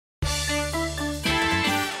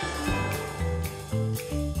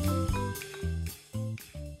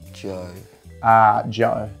Joe.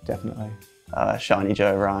 Joe, definitely. Shiny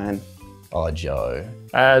Joe Ryan. Oh, Joe.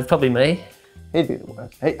 Probably me. He'd be the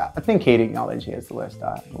worst. I think he'd acknowledge he has the worst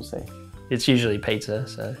diet. We'll see. It's usually pizza,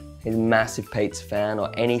 so. He's a massive pizza fan,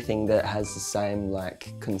 or anything that has the same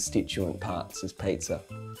like constituent parts as pizza.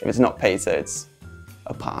 If it's not pizza, it's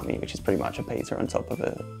a palmy, which is pretty much a pizza on top of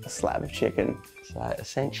a slab of chicken. So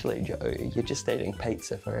essentially, Joe, you're just eating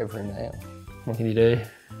pizza for every meal. What can you do?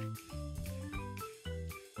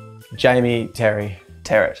 Jamie, Terry.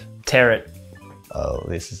 Terret. Terret. Oh,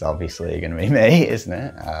 this is obviously going to be me, isn't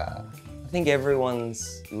it? I think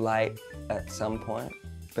everyone's late at some point,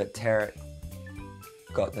 but Terret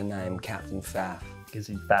got the name Captain Faff. Because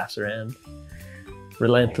he faffs around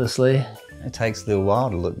relentlessly. It takes a little while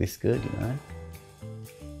to look this good, you know.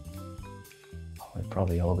 We'd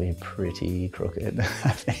probably all be pretty crooked, I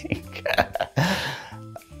think.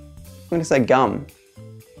 I'm gonna say Gum.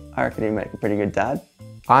 I reckon he'd make a pretty good dad.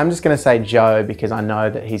 I'm just going to say Joe because I know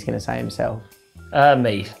that he's going to say himself.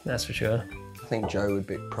 Me, that's for sure. I think Joe would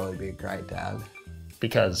probably be a great dad.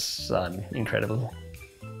 Because I'm incredible.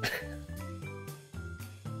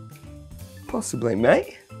 Possibly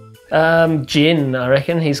me. Jin, I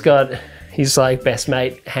reckon. He's got his like best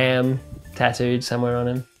mate Ham tattooed somewhere on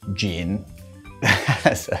him. Gin.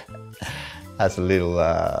 has a little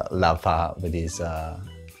love heart with his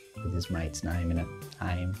mate's name in it.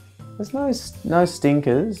 Aim. There's no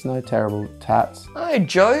stinkers, no terrible tats. Oh,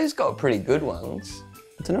 Joe's got pretty good ones.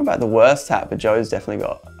 I don't know about the worst tat, but Joe's definitely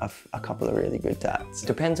got a couple of really good tats.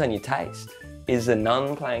 Depends on your taste. Is a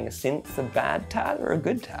nun playing a synth a bad tat or a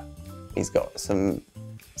good tat? He's got some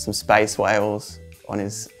space whales on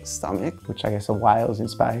his stomach. Which I guess are whales in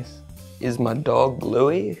space. Is my dog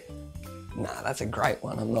Louie? Nah, that's a great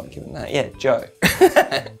one. I'm not giving that. Yeah, Joe.